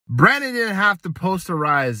Brandon didn't have to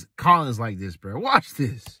posterize Collins like this, bro. Watch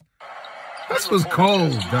this. This was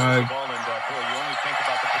cold, dog.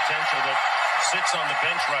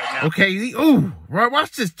 Okay, ooh,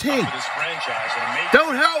 watch this take.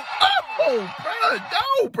 Don't help. Oh, bro,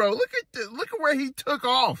 no, bro. Look at this. Look at where he took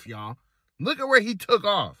off, y'all. Look at where he took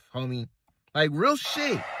off, homie. Like real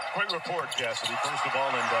shit. Great report, Cassidy. First of all,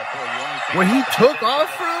 and where he took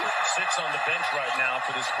off from? Sits on the bench right now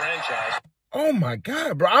for this franchise. Oh my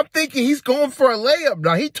God, bro! I'm thinking he's going for a layup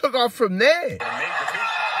now. He took off from there.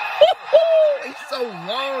 He's so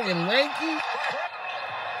long and lanky.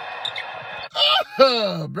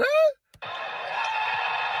 Bro.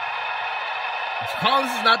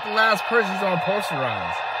 Collins is not the last person he's on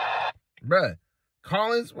posterize. Bruh.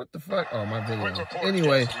 Collins, what the fuck? Oh, my video.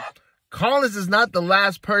 Anyway, Collins is not the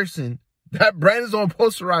last person that Brandon's on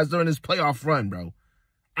posterize during his playoff run, bro.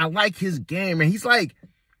 I like his game, man. He's like,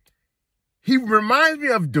 he reminds me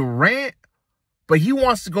of Durant, but he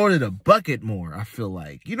wants to go to the bucket more, I feel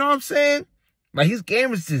like. You know what I'm saying? Like, his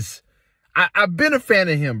game is just, I've been a fan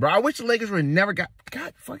of him, bro. I wish the Lakers would never God,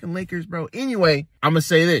 fucking Lakers, bro. Anyway, I'm going to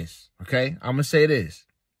say this, okay? I'm going to say this.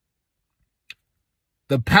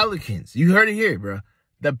 The Pelicans, you heard it here, bro.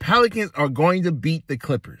 The Pelicans are going to beat the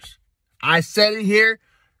Clippers. I said it here.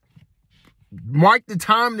 Mark the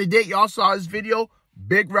time and the date y'all saw this video.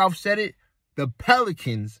 Big Ralph said it. The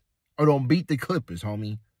Pelicans are going to beat the Clippers,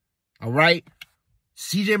 homie. All right?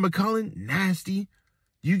 CJ McCollum, nasty.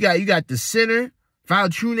 You got the center,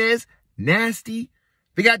 Valanciunas, nasty.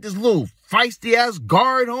 They got this little feisty-ass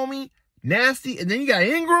guard, homie, nasty. And then you got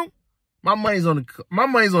Ingram. My money's on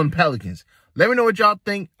the Pelicans. Let me know what y'all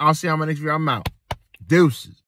think. I'll see y'all in my next video. I'm out. Deuces.